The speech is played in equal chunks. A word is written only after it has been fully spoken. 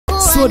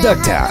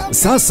Swadakta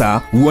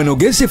sasa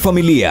wanogeshe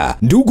familia,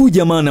 ndugu,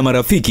 jamaa na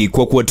marafiki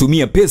kwa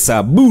kuwatumia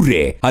pesa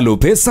bure. Halo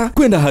Pesa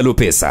kwenda Halo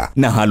Pesa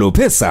na Halo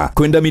Pesa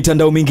kwenda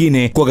mitandao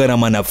mingine kwa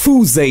gharama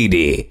nafuu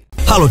zaidi.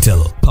 Halotel,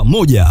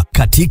 pamoja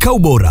katika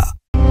ubora.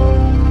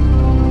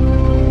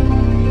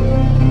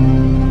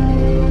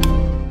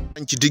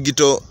 Mwananchi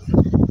Digital.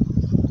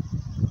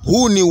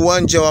 Huu ni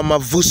uwanja wa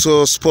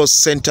Mavuso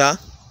Sports Center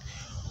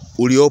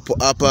uliopo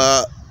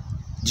hapa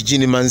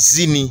jijini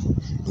Manzini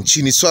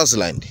nchini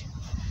Swaziland.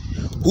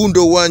 Huu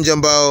ndio uwanja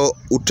ambao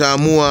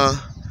utaamua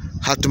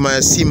hatima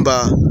ya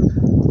Simba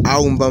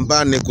au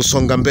Mbabane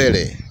kusonga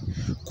mbele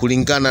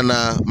kulingana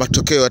na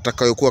matokeo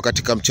yatakayokuwa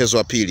katika mchezo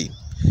wa pili.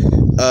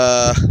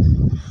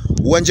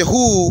 Uwanja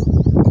huu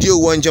ndio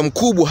uwanja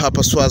mkubwa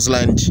hapa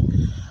Swaziland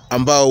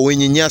ambao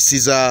wenye nyasi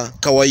za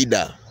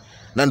kawaida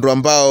na ndio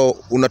ambao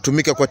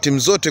unatumika kwa timu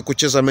zote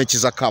kucheza mechi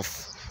za CAF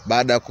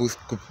baada ya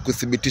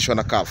kuthibitishwa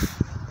na CAF.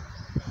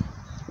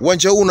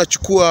 Uwanja huu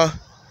unachukua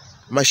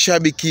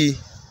mashabiki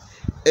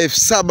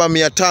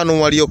 7500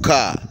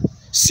 waliokaa.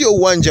 Sio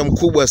uwanja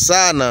mkubwa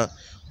sana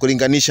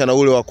kulinganisha na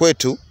ule wa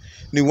kwetu,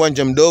 ni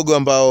uwanja mdogo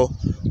ambao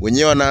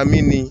wenyewe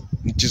wanaamini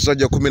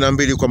mchezaji wa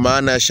 12 kwa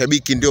maana ya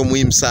shabiki ndio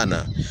muhimu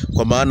sana.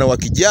 Kwa maana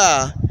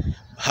wakijaa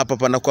hapa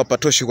panakuwa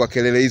patoshi kwa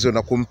kelele hizo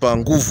na kumpa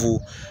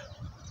nguvu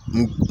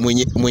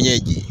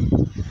mwenyeji.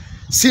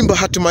 Simba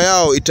hatima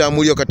yao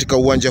itaamuliwa katika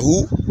uwanja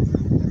huu,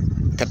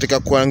 katika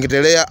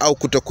kuendelea au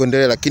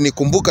kutokuendelea, lakini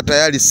kumbuka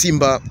tayari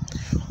Simba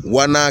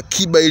wana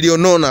akiba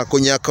iliyonona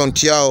kwenye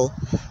akaunti yao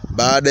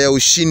baada ya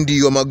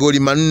ushindi wa magoli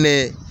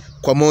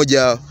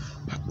 4-1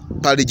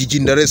 pale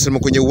jijini Dar es Salaam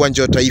kwenye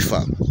uwanja wa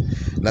Taifa.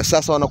 Na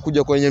sasa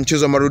wanakuja kwenye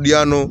mchezo wa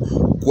marudiano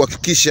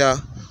kuhakikisha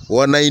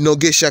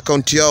wanainogesha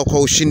akaunti yao kwa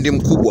ushindi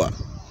mkubwa.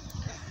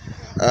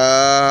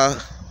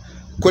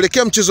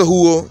 Kuelekea mchezo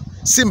huo,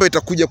 Simba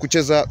itakuja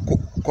kucheza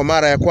kwa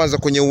mara ya kwanza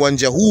kwenye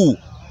uwanja huu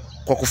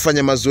kwa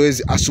kufanya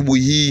mazoezi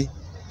asubuhi hii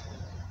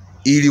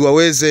ili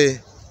waweze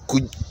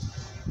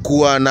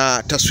kuwa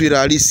na taswira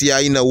halisi ya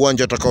aina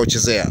uwanja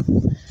utakaochezea.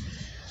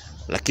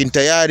 Lakini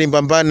tayari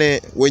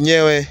Mbabane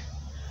wenyewe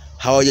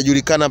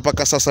hawajajulikana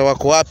mpaka sasa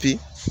wako wapi,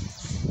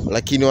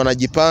 lakini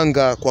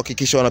wanajipanga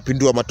kuhakikisha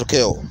wanapindua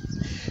matokeo.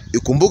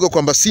 Ikumbuke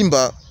kwamba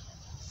Simba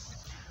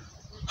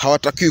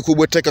hawatakiwi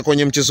kubweteka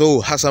kwenye mchezo huu,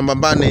 hasa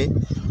Mbabane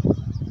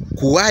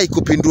kuwahi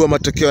kupindua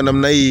matokeo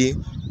namna hii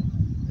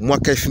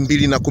mwaka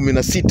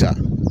 2016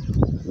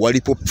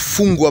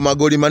 walipofungwa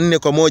magoli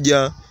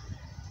 4-1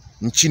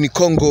 nchini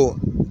Kongo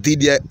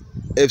dhidi ya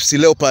FC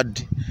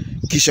Leopard,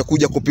 kisha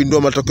kuja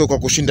kupindua matokeo kwa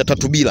kushinda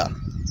 3-0.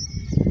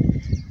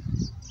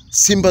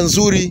 Simba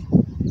nzuri,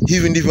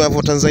 hivi ndivyo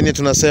hapo Tanzania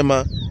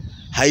tunasema,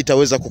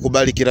 haitaweza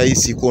kukubali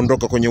kirahisi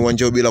kuondoka kwenye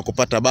uwanja bila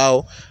kupata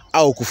bao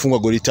au kufungwa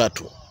goli 3.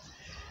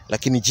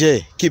 Lakini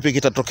je, kipi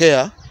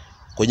kitatokea?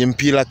 Kwenye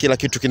mpira kila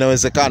kitu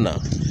kinawezekana.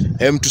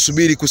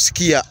 Tusubiri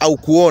kusikia au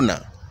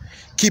kuona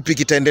kipi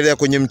kitaendelea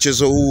kwenye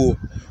mchezo huu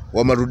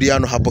wa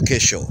marudiano hapo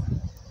kesho.